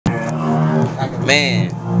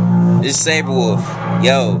Man, this Saber Wolf,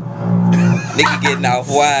 yo, nigga getting off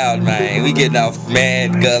wild, man. We getting off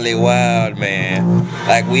mad gully wild, man.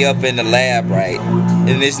 Like we up in the lab, right?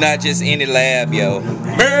 And it's not just any lab, yo.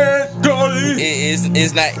 Mad gully.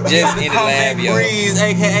 It's not just any lab, yo. Breeze,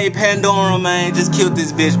 aka Pandora, man, just killed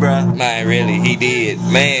this bitch, bro. Man, really, he did,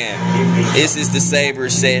 man. This is the Saber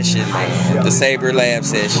session, man. The Saber lab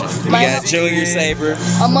session. We got Junior Saber.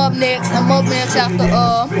 I'm up next after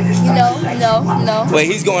you know. Well,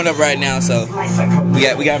 he's going up right now, so we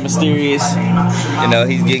got Mysterious. You know,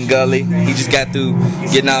 he's getting gully. He just got through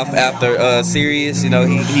getting off after Serious. You know,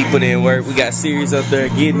 he put in work. We got Serious up there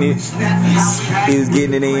getting it. He was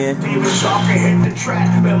getting it in.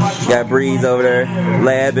 Got Breeze over there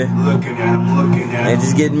labbing and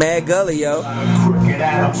just getting mad gully, yo.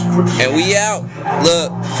 And we out.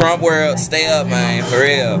 Look, Krump World, stay up, man, for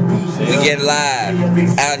real. We get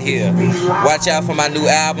live out here. Watch out for my new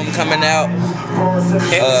album coming out.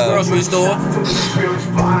 Grocery store.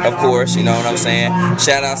 Of course, you know what I'm saying.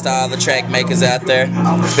 Shout outs to all the track makers out there,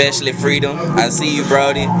 especially Freedom. I see you,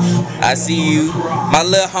 Brody. I see you. My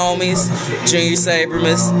little homies, Junior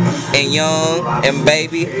Sabermas and Young and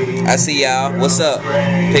Baby. I see y'all. What's up?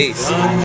 Peace.